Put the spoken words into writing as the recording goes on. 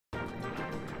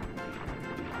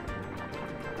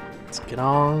Let's get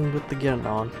on with the getting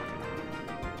on.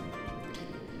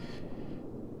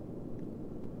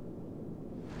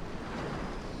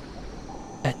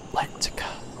 Atlantica.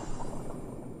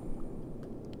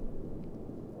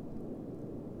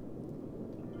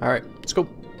 Alright, let's go.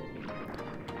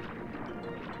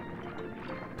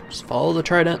 Just follow the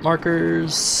trident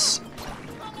markers.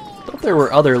 I thought there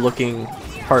were other looking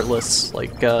heartless,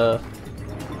 like,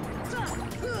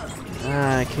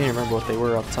 I can't remember what they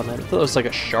were off the top of my head. I thought it was like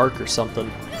a shark or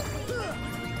something.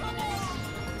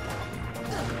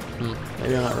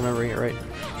 Maybe I'm not remembering it right.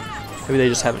 Maybe they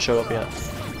just haven't showed up yet.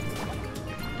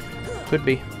 Could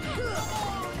be.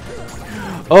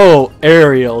 Oh,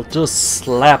 Ariel, just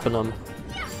slapping them.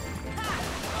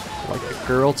 Like a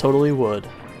girl totally would.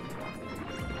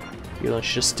 Even though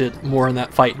she just did more in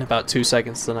that fight in about 2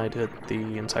 seconds than I did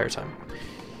the entire time.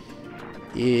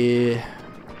 Yeah.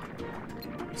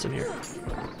 What's in here?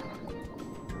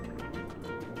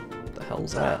 What the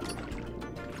hell's that?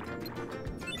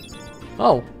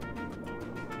 Oh.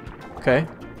 Okay.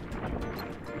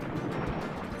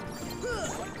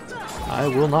 I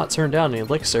will not turn down the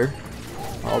elixir.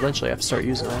 I'll eventually have to start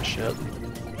using that shit.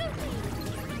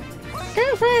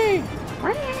 Goofy!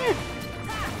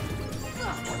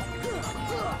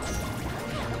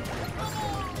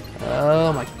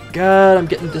 Oh my god, I'm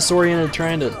getting disoriented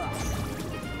trying to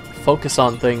focus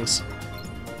on things.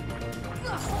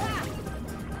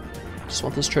 Just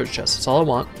want this treasure chest, that's all I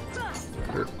want.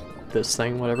 Or this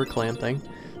thing, whatever, clam thing.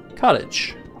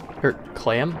 Cottage. Or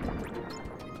clam?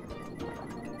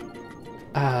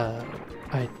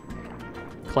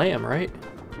 Clam, right?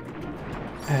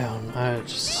 I don't know, I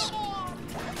just...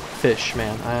 Fish,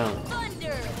 man, I don't know.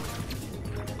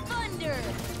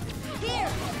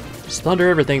 Just thunder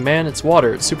everything, man, it's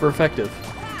water, it's super effective.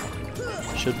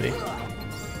 Should be.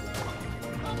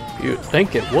 You'd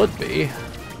think it would be,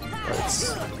 but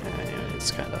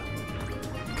it's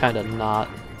kinda not.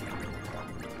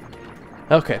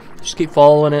 Okay, just keep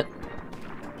following it.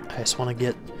 I just want to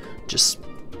get, just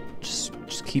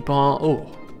keep on.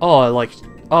 Oh, I like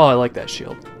that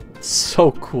shield. It's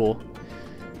so cool.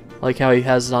 I like how he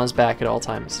has it on his back at all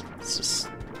times. It's just,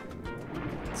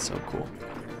 it's so cool.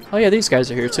 Oh yeah, these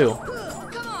guys are here too.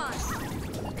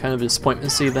 Kind of disappointment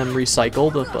to see them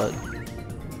recycled, but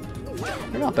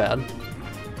they're not bad.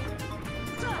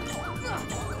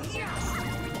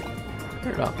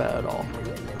 They're not bad at all.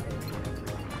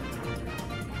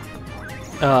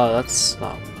 That's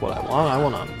not what I want. I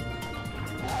want to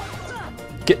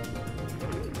get.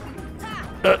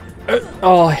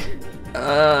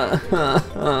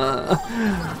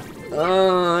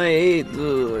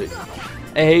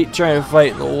 I hate trying to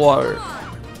fight in the water.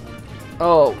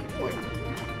 Oh my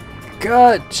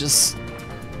god, just.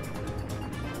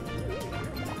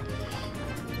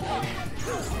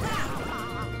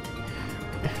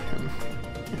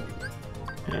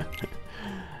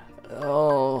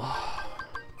 Oh,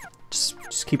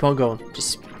 just keep on going.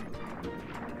 Just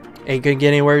ain't gonna get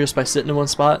anywhere just by sitting in one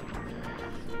spot.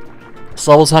 This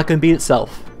level's not gonna beat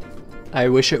itself. I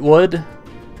wish it would,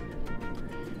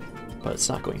 but it's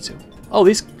not going to. Oh,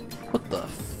 these, what the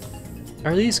f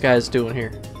are these guys doing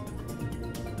here?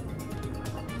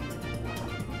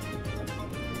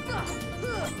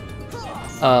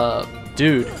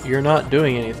 Dude, you're not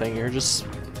doing anything. You're just.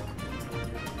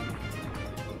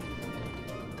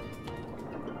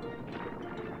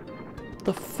 What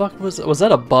the fuck was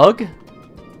that a bug?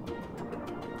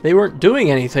 They weren't doing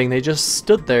anything, they just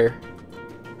stood there.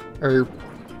 Or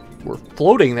were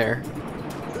floating there.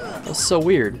 That's so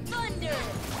weird.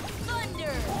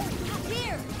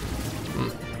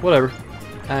 Whatever.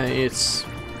 It's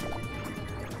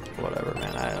whatever,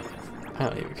 man. I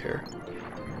don't even care.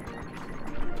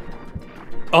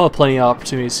 I'll have plenty of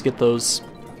opportunities to get those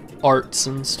arts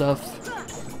and stuff.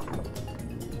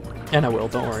 And I will,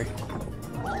 don't worry.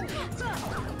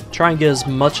 Try and get as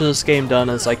much of this game done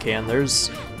as I can.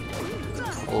 There's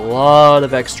a lot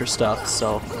of extra stuff,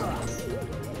 so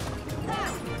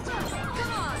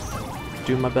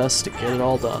do my best to get it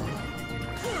all done.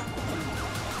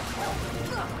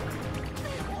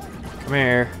 Come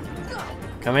here.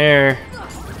 Come here.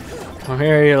 Come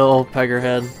here, you little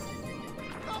peckerhead.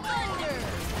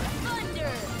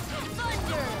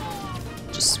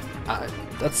 Just,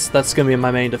 that's gonna be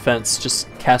my main defense. Just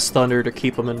cast thunder to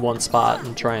keep them in one spot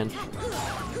and try and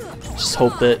just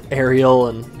hope that Ariel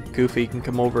and Goofy can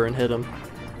come over and hit him.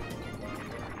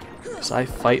 Cause I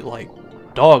fight like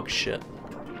dog shit.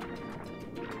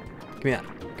 Give me that.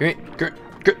 Give me. Great.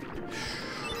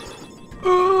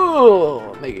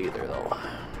 Oh, make it either though.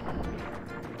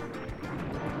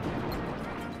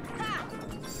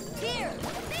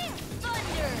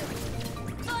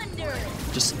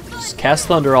 Just cast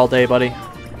thunder all day, buddy.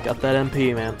 Got that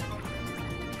MP, man.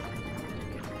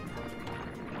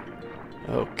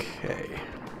 Okay.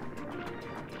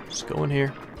 Just go in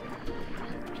here.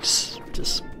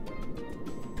 Just.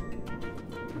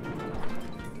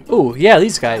 Ooh, yeah,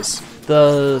 these guys.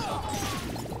 The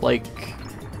like,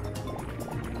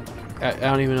 I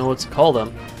don't even know what to call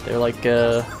them. They're like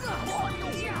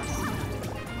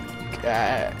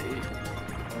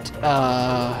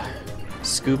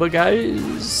scuba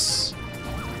guys.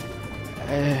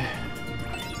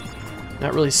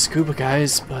 Not really scuba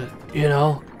guys, but you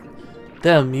know,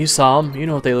 them. You saw them. You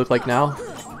know what they look like now.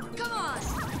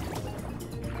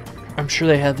 I'm sure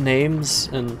they have names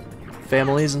and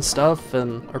families and stuff,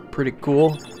 and are pretty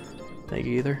cool. Thank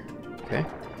you, either. Okay.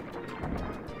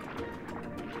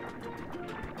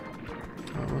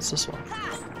 Oh, what's this one?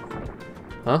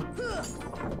 Huh?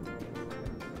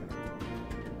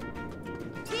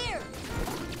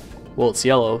 Well, it's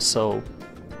yellow, so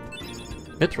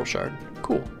mithril shard.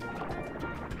 Cool.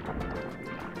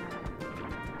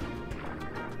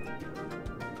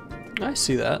 I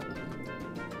see that.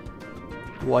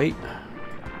 White.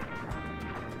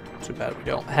 Too bad we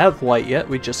don't have white yet.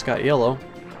 We just got yellow.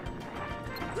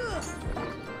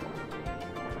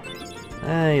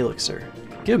 Hey, elixir.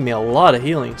 Giving me a lot of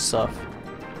healing stuff.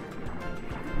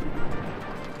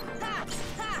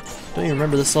 Don't even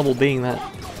remember this level being that.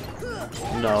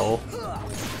 No.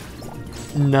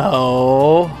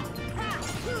 No.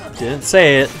 Didn't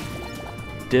say it.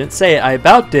 Didn't say it. I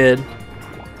about did,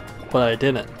 but I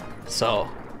didn't. So,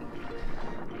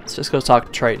 let's just go talk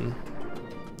to Triton.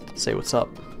 Say what's up.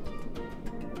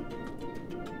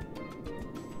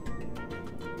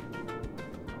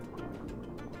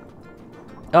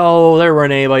 Oh, there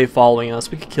weren't anybody following us.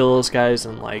 We could kill those guys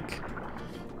in like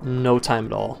no time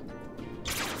at all.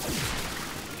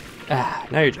 Ah,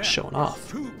 now you're just showing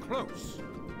off. Too close.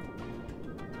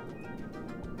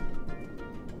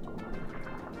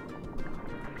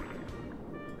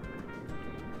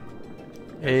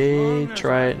 Hey,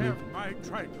 Triton.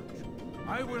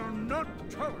 I will not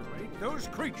tolerate those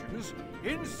creatures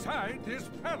inside this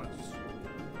palace.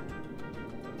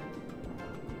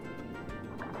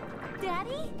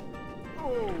 Daddy?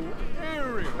 Oh,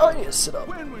 Ariel. Oh, yeah, sit up.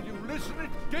 When will you listen?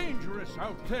 It's dangerous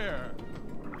out there.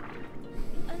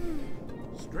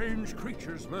 Strange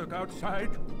creatures lurk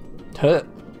outside. Huh.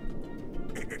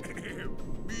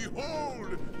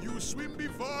 Behold, you swim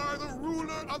before the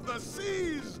ruler of the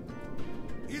seas,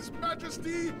 His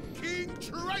Majesty King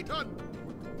Triton.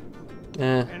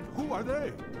 And who are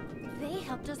they? They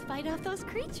helped us fight off those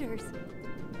creatures.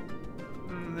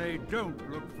 They don't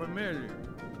look familiar.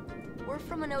 We're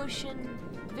from an ocean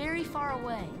very far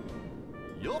away.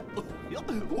 Yup,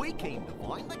 we came to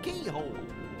find the keyhole.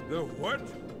 The what?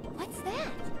 What's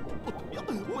that?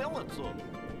 Well, it's a...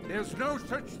 There's no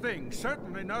such thing,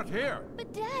 certainly not here.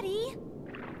 But Daddy...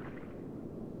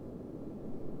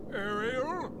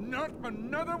 Ariel, not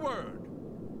another word.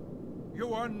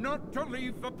 You are not to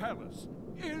leave the palace.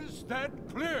 Is that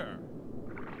clear?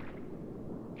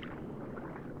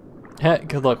 Hey,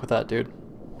 good luck with that, dude.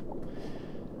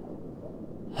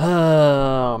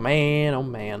 Oh, man, oh,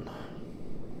 man.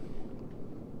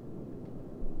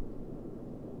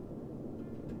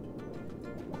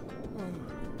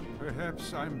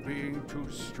 Perhaps I'm being too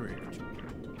strict.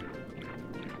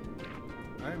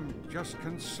 I'm just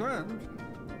concerned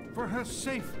for her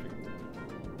safety.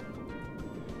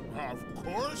 Of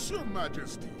course, Your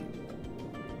Majesty.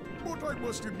 But I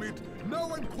must admit,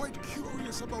 now I'm quite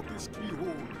curious about this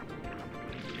keyhole.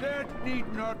 That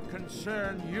need not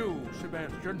concern you,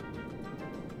 Sebastian.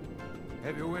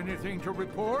 Have you anything to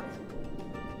report?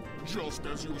 Just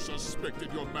as you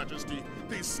suspected, Your Majesty,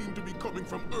 they seem to be coming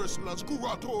from Ursula's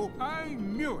grotto. I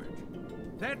knew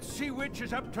it. That sea witch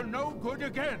is up to no good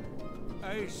again.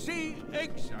 A sea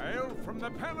exile from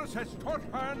the palace has taught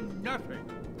her nothing.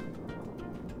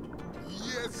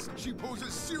 Yes, she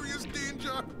poses serious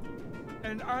danger.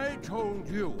 And I told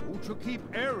you to keep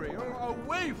Ariel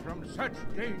away from such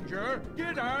danger,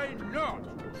 did I not?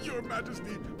 Your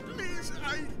Majesty, please,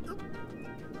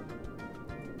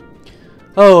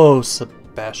 Oh,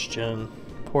 Sebastian.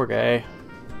 Poor guy.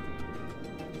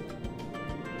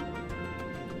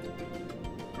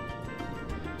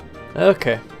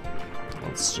 Okay.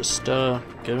 Let's just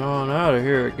get on out of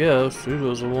here, I guess. Who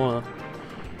doesn't wanna?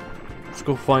 Let's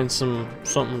go find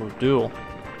something to do.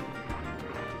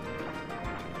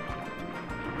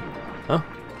 Huh?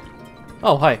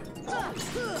 Oh, hi.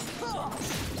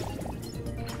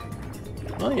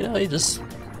 Well, you know, I just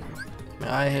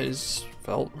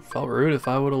felt rude if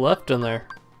I would have left in there.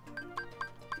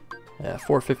 Yeah,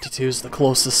 452 is the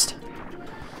closest.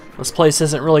 This place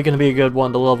isn't really going to be a good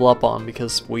one to level up on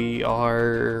because we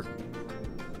are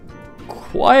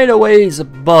quite a ways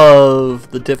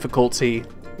above the difficulty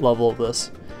level of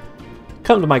this.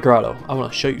 Come to my grotto. I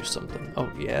want to show you something.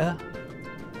 Oh, yeah?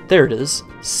 There it is.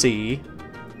 C.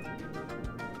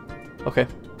 Okay.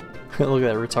 Look at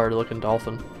that retarded looking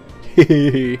dolphin.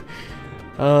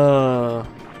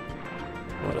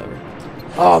 Whatever.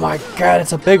 Oh my god,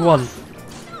 it's a big one!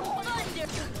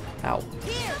 Ow.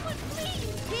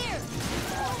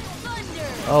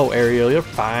 Oh, Ariel, you're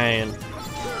fine.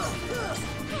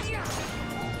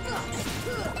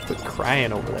 Quit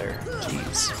crying over there.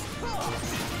 Jeez.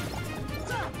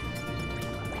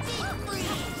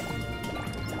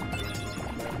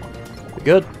 We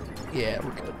good? Yeah,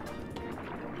 we're good.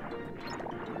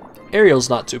 Ariel's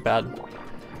not too bad.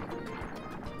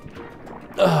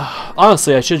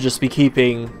 Honestly, I should just be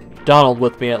keeping Donald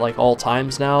with me at like all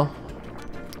times now.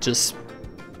 Just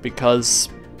because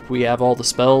we have all the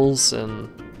spells and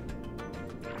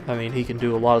I mean he can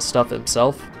do a lot of stuff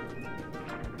himself.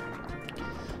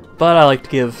 But I like to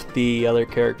give the other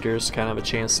characters kind of a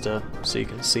chance to so you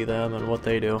can see them and what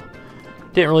they do.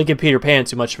 Didn't really give Peter Pan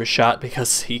too much of a shot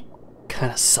because he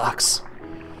kind of sucks.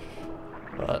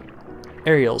 But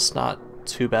Ariel's not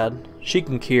too bad. She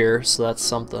can cure, so that's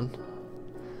something.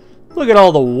 Look at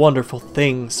all the wonderful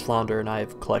things Flounder and I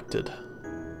have collected.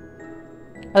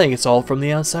 I think it's all from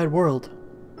the outside world.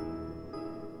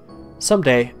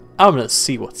 Someday, I'm gonna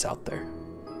see what's out there.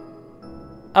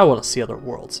 I want to see other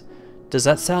worlds. Does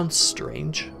that sound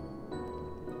strange?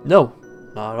 No,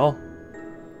 not at all.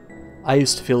 I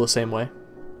used to feel the same way.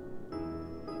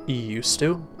 You used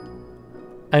to?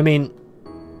 I mean,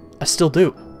 I still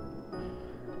do.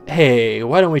 Hey,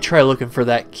 why don't we try looking for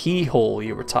that keyhole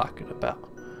you were talking about?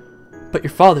 But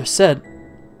your father said...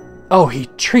 Oh, he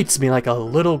treats me like a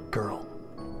little girl.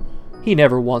 He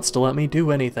never wants to let me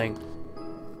do anything.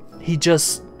 He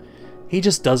just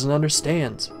doesn't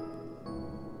understand.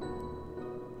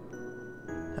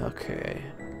 Okay.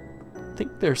 I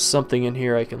think there's something in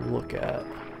here I can look at.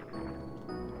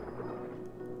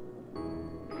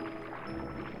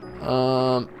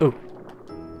 Ooh.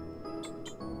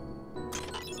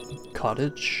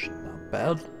 Cottage. Not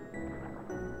bad.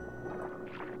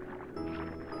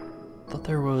 Thought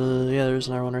there was... Yeah, there's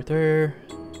another one right there.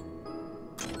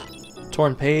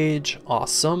 Torn page.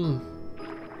 Awesome.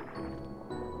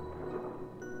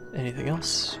 Anything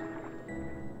else?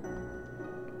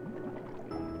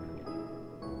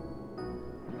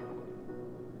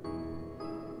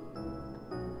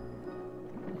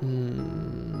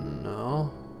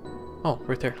 No. Oh,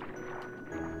 right there.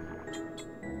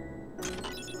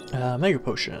 Mega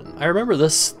potion. I remember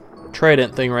this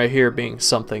trident thing right here being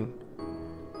something.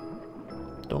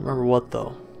 Don't remember what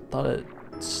though. Thought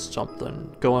it's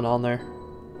something going on there.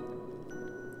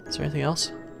 Is there anything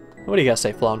else? What do you guys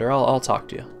say, Flounder? I'll talk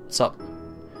to you. What's up?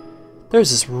 There's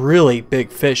this really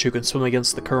big fish who can swim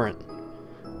against the current.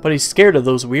 But he's scared of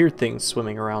those weird things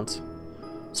swimming around.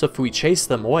 So if we chase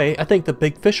them away, I think the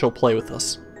big fish will play with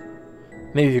us.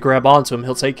 Maybe if you grab onto him,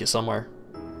 he'll take you somewhere.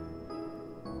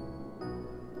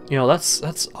 You know,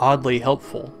 that's oddly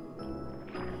helpful.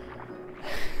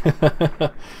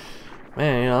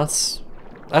 Man, you know,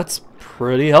 that's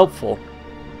pretty helpful.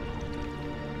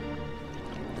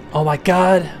 Oh my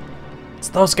god! It's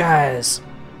those guys!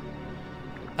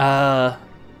 I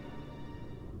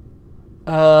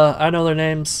know their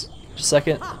names. Just a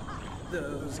second.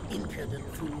 Those impudent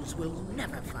fools will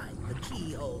never find the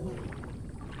keyhole.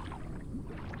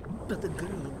 But the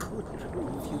girl could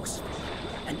prove useful,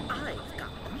 and I've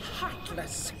got the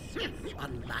heartless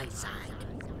on my side.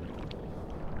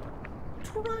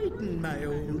 Triton, my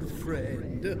old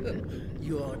friend,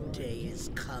 your day is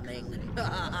coming.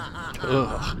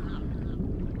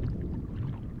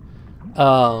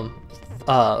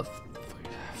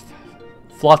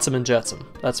 Flotsam and Jetsam.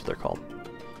 That's what they're called.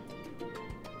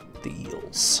 The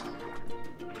eels.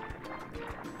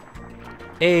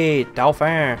 Hey,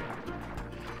 dolphin!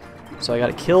 So I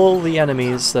gotta kill the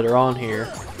enemies that are on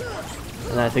here.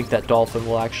 And I think that dolphin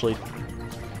will actually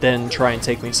then try and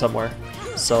take me somewhere.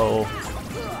 So,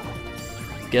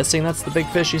 guessing that's the big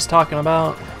fish he's talking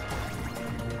about.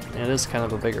 And it is kind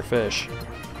of a bigger fish.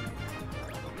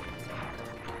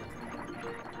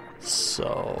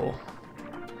 So,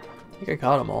 I think I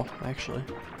caught them all, actually.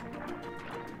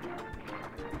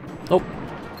 Nope.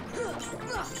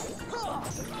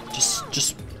 Just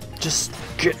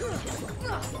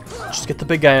get the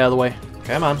big guy out of the way.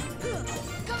 Come on.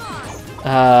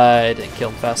 I didn't kill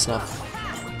him fast enough.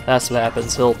 That's what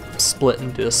happens. He'll split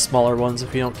into smaller ones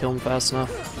if you don't kill him fast enough.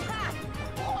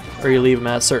 Or you leave him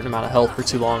at a certain amount of health for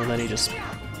too long and then he just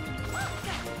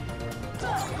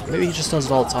Maybe he just does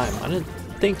it all the time. I didn't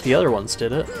think the other ones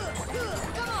did it.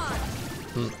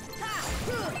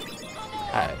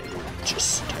 I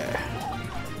just...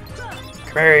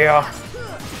 come here, ya.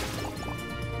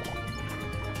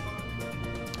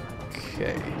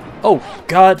 Okay. Oh,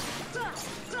 God!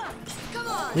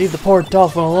 Leave the poor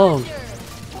dolphin alone.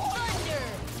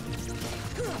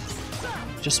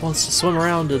 Just wants to swim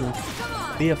around and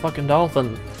be a fucking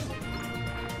dolphin.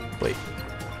 Wait.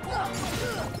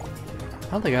 I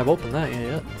don't think I've opened that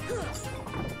yet.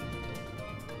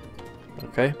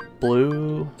 Okay,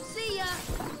 blue. See ya.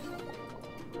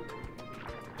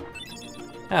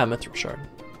 Ah, mithril shard.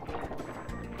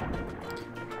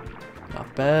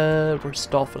 Not bad. Where's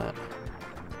the dolphin at?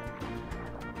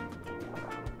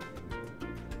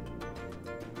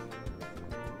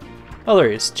 Oh, there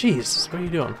he is. Jeez, what are you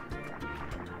doing?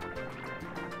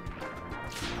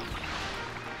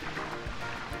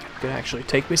 Gonna actually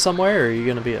take me somewhere, or are you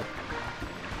gonna be a...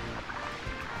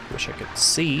 Wish I could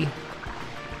see.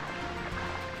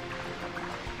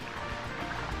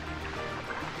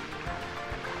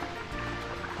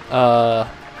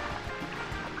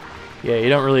 Yeah, you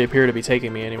don't really appear to be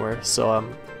taking me anywhere, so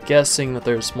I'm guessing that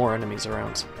there's more enemies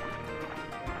around.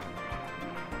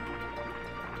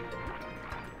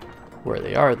 Where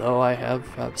they are, though, I have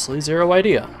absolutely zero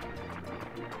idea.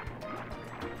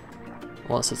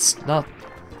 Unless it's not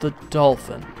the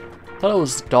dolphin. I thought it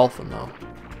was the dolphin, though.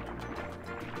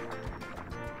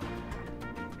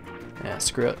 Yeah,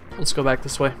 screw it. Let's go back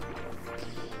this way.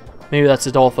 Maybe that's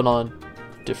a dolphin on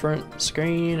a different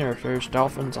screen, or if there's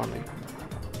dolphins on the...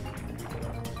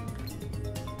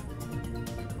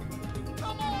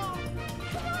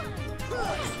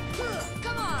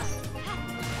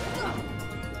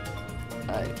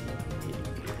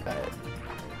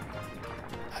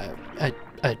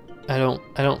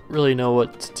 I don't really know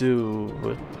what to do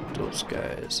with those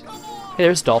guys. Hey,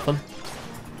 there's Dolphin.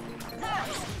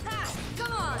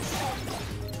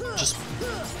 Just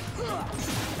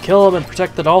kill him and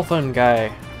protect the dolphin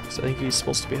guy, because I think he's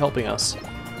supposed to be helping us.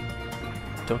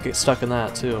 Don't get stuck in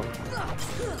that too.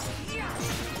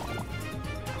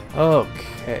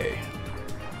 Okay.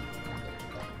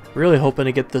 Really hoping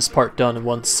to get this part done in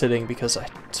one sitting, because I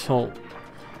don't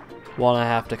want to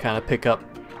have to kind of pick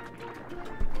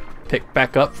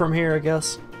back up from here, I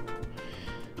guess.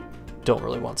 Don't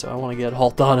really want to. I want to get it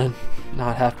all done and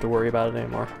not have to worry about it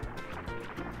anymore.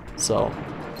 So,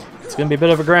 it's going to be a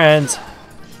bit of a grind,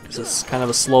 because it's kind of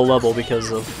a slow level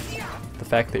because of the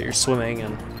fact that you're swimming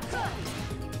and...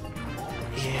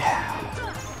 Yeah.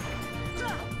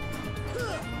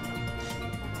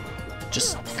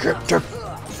 Just...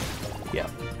 Yeah.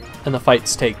 And the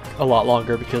fights take a lot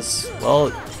longer because,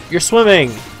 well, you're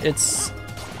swimming! It's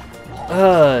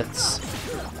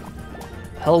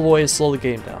Hellboy has slowed the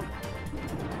game down.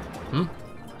 Hmm?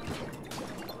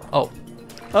 Oh.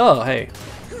 Oh, hey.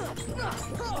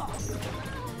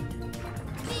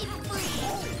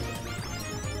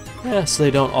 Yeah, so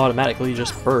they don't automatically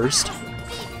just burst.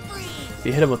 If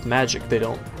you hit them with magic, they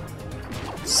don't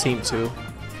seem to.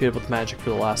 If you hit them with magic for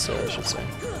the last hit, I should say.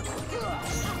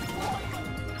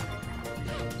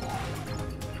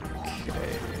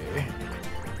 Okay.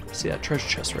 See that treasure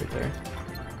chest right there.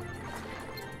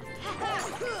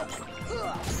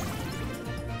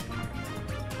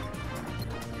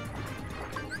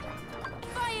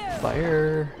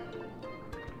 Fire.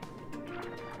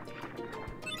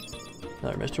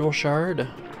 Another mystical shard.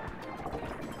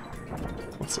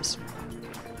 What's this?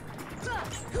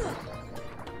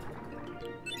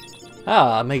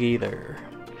 Ah, Mega Ether.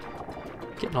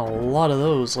 Getting a lot of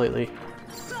those lately.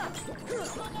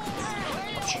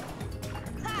 Ouch.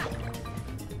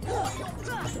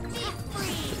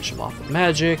 Finish them off with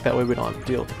magic. That way we don't have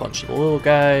to deal with a bunch of the little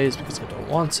guys because I don't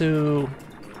want to.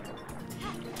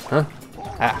 Huh?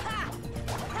 Ah.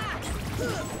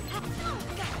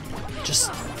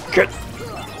 Just get.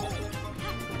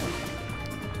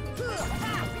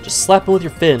 Just slap him with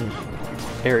your fin,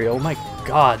 Ariel. Oh my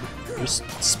god. You're just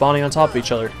spawning on top of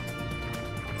each other.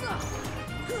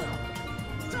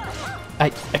 I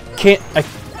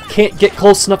can't get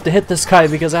close enough to hit this guy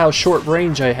because of how short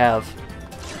range I have.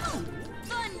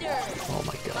 Oh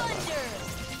my god.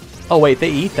 Oh wait,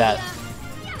 they eat that.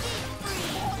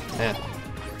 Man.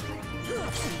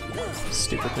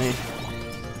 Stupid me.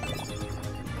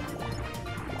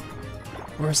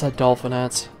 Where's that dolphin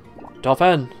at?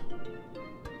 Dolphin!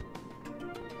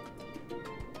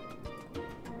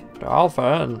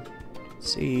 Dolphin!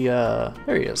 See, there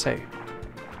he is, hey.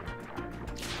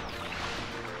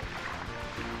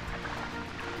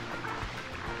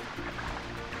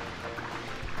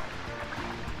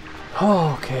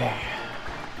 Okay.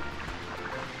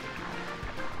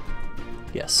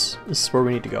 Yes, this is where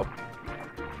we need to go.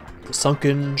 The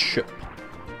sunken ship.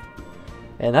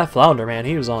 And that flounder, man,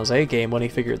 he was on his A game when he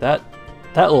figured that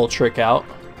little trick out.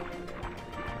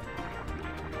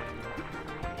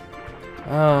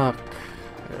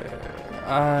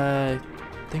 I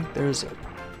think there's a...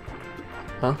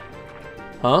 Huh?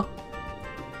 Huh?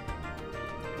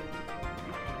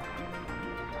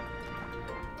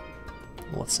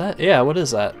 What's that? Yeah, what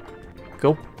is that?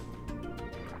 Go.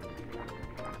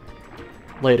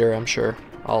 Later, I'm sure.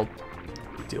 I'll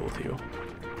deal with you.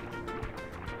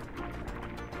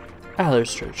 Ah,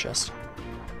 there's a treasure chest.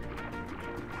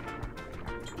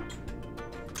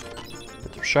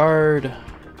 Another shard.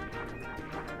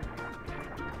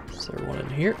 Is there one in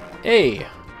here? Hey!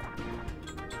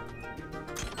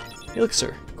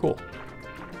 Elixir. Cool.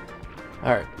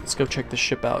 Alright, let's go check this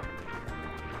ship out.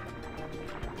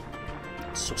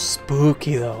 It's so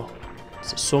spooky though.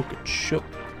 It's a sunken ship.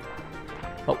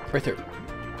 Oh, right there.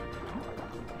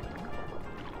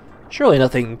 Surely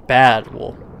nothing bad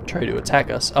will try to attack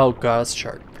us. Oh god, that's a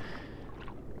shark.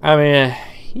 I mean,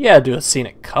 you had to have seen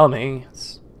it coming.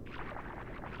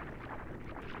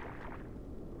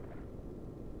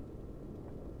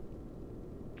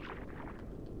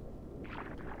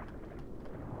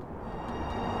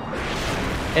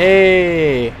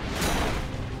 Hey!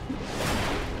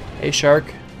 Hey,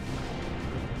 shark.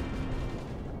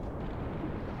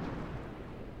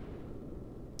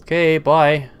 Okay,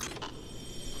 bye.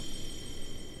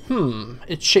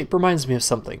 Its shape reminds me of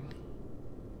something.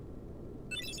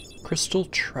 Crystal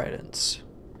tridents.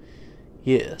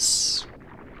 Yes.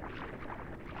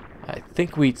 I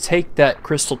think we take that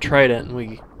crystal trident and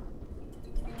we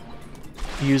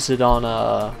use it on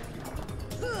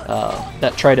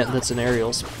that trident that's in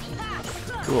Ariel's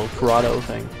little grotto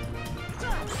thing.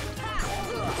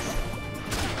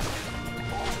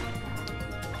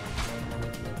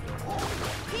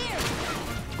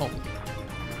 Oh.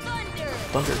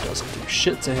 Thunder doesn't do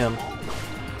shit to him.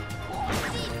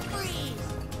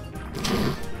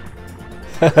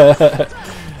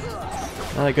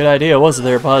 Not a good idea, was it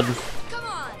there, bud?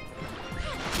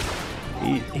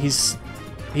 He's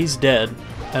dead.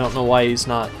 I don't know why he's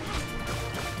not.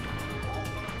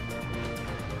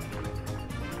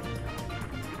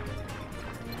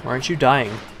 Why aren't you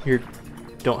dying? You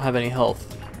don't have any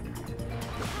health.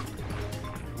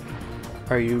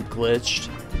 Are you glitched?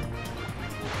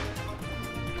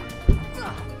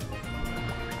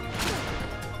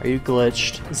 Are you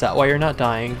glitched? Is that why you're not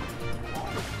dying?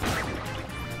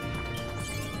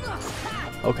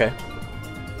 Okay.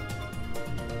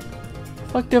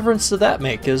 What difference did that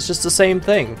make? It's just the same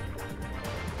thing.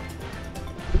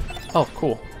 Oh,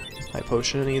 cool. High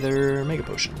potion, either mega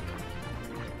potion.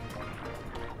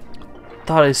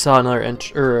 Thought I saw another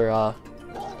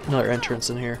another entrance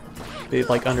in here. Maybe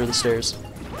like under the stairs.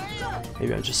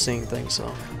 Maybe I'm just seeing things,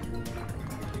 so.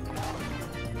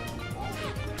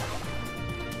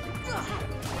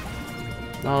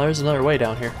 No, there's another way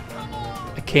down here.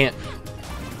 I can't.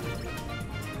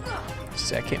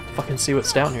 See, I can't fucking see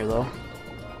what's down here though.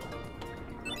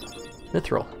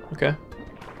 Mithril, okay.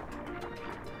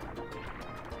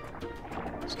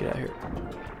 Let's get out of here.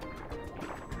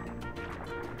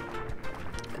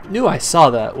 I knew I saw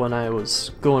that when I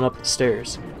was going up the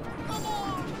stairs.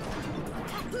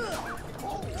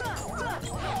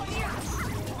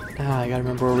 Ah, I gotta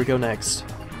remember where we go next.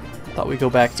 Thought we'd go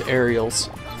back to Ariel's.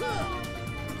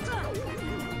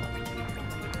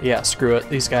 Yeah, screw it.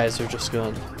 These guys are just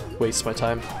gonna waste my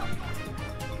time.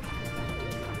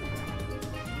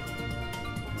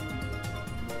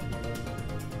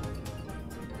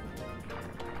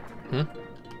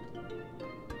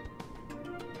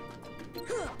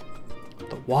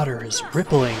 The water is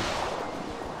rippling.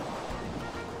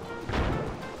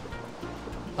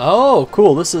 Oh,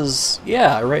 cool. This is,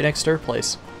 yeah, right next to our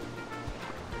place.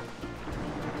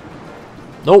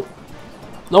 Nope.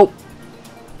 Nope.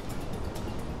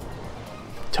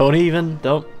 Don't even,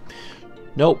 don't.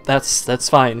 Nope, that's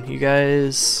fine. You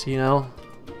guys, you know,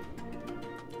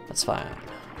 that's fine.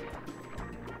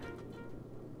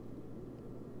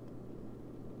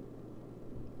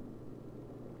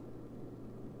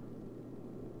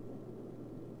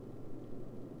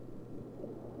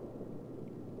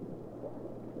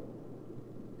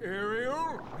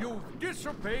 Ariel, you've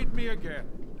disobeyed me again.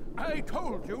 I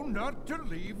told you not to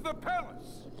leave the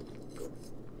palace.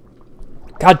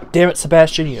 God damn it,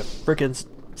 Sebastian, you frickin'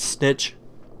 snitch.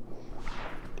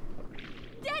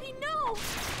 Daddy, no!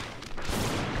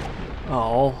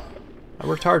 Oh, I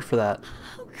worked hard for that.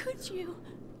 How could you?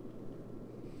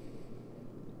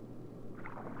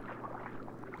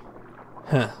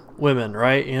 Huh, women,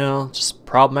 right? You know, just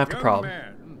problem after Young problem.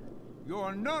 man, you're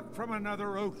You're not from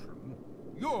another ocean.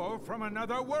 You're from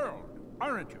another world,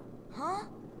 aren't you? Huh?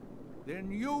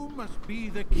 Then you must be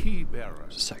the key bearer.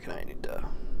 Just a second, I need to...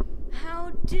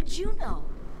 How did you know?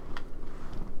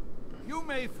 You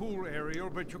may fool Ariel,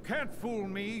 but you can't fool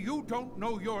me. You don't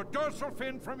know your dorsal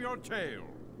fin from your tail.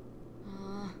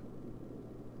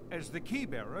 As the key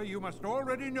bearer, you must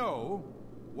already know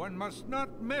one must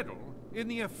not meddle in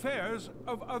the affairs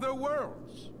of other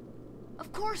worlds.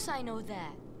 Of course I know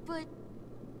that, but...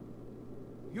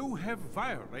 You have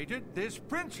violated this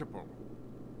principle.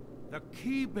 The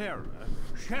key bearer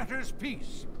shatters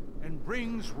peace and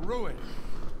brings ruin.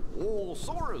 Oh,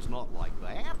 Sora's not like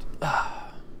that.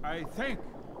 I thank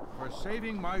you for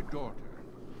saving my daughter,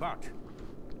 but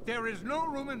there is no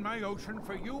room in my ocean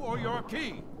for you or your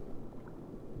key.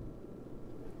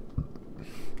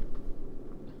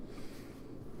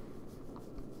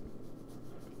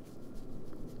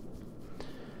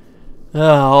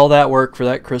 All that work for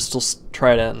that crystal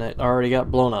trident and it already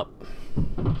got blown up.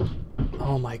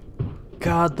 Oh my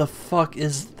god, the fuck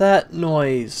is that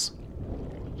noise?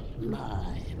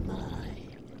 My,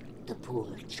 the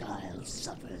poor child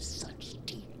suffers such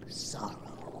deep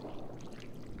sorrow.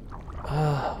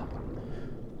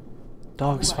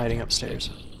 Dog's fighting upstairs.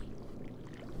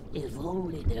 If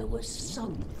only there was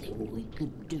something we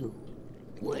could do.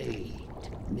 Wait,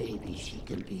 maybe she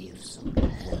can be of some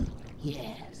help.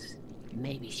 Yes,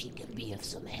 maybe she can be of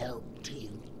some help to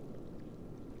you.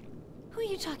 Who are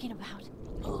you talking about?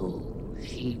 Oh,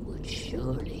 she would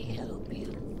surely help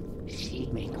you.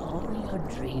 She'd make all your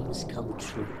dreams come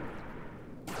true.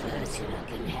 Ursula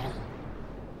can help.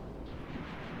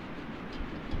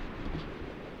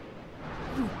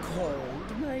 You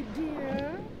called, my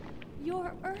dear?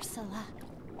 You're Ursula.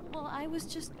 Well, I was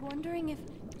just wondering if...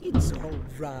 It's all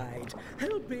right.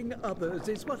 Helping others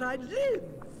is what I live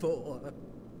for.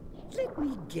 Let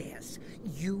me guess.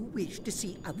 You wish to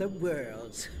see other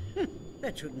worlds.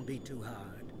 That shouldn't be too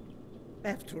hard.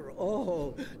 After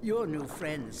all, your new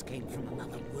friends came from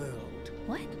another world.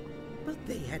 What? But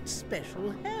they had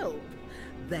special help.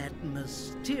 That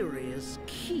mysterious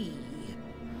key.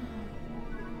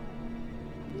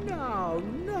 Now,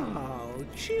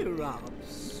 cheer up,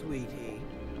 sweetie.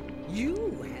 You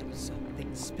have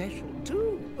something special,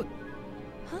 too.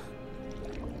 Huh?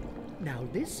 Now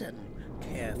listen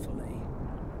carefully.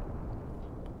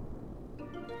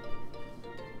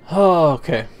 Oh,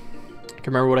 okay. I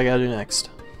can remember what I gotta do next.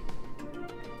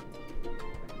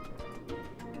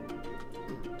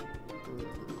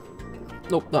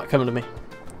 Nope, not coming to me.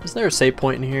 Is there a save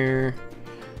point in here?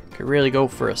 Could really go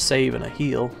for a save and a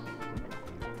heal.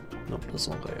 Nope,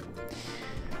 doesn't look like it.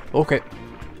 Okay.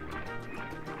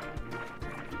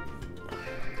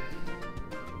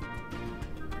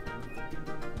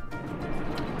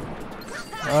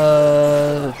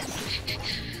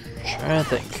 Trying to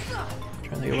think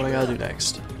of what I gotta do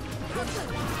next.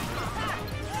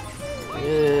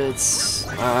 It's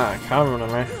kind of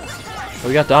running right.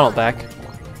 We got Donald back,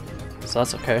 so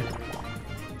that's okay.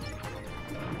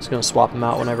 Just gonna swap him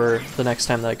out whenever the next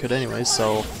time that I could, anyways.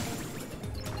 So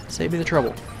save me the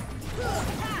trouble.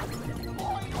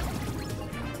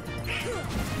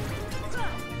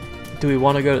 Do we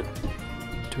want to go?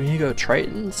 Do we need to go to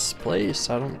Triton's place?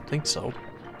 I don't think so.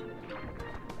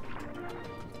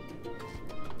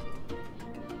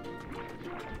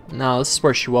 No, this is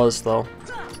where she was, though.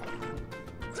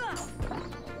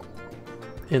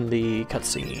 In the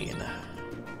cutscene.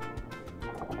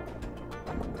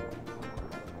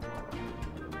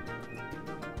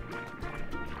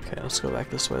 Okay, let's go back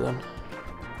this way then.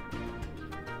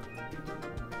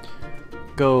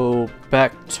 Go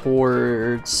back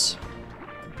towards...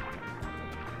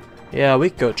 Yeah, we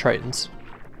could go to Triton's.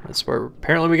 That's where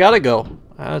apparently we gotta go.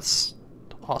 That's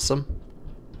awesome.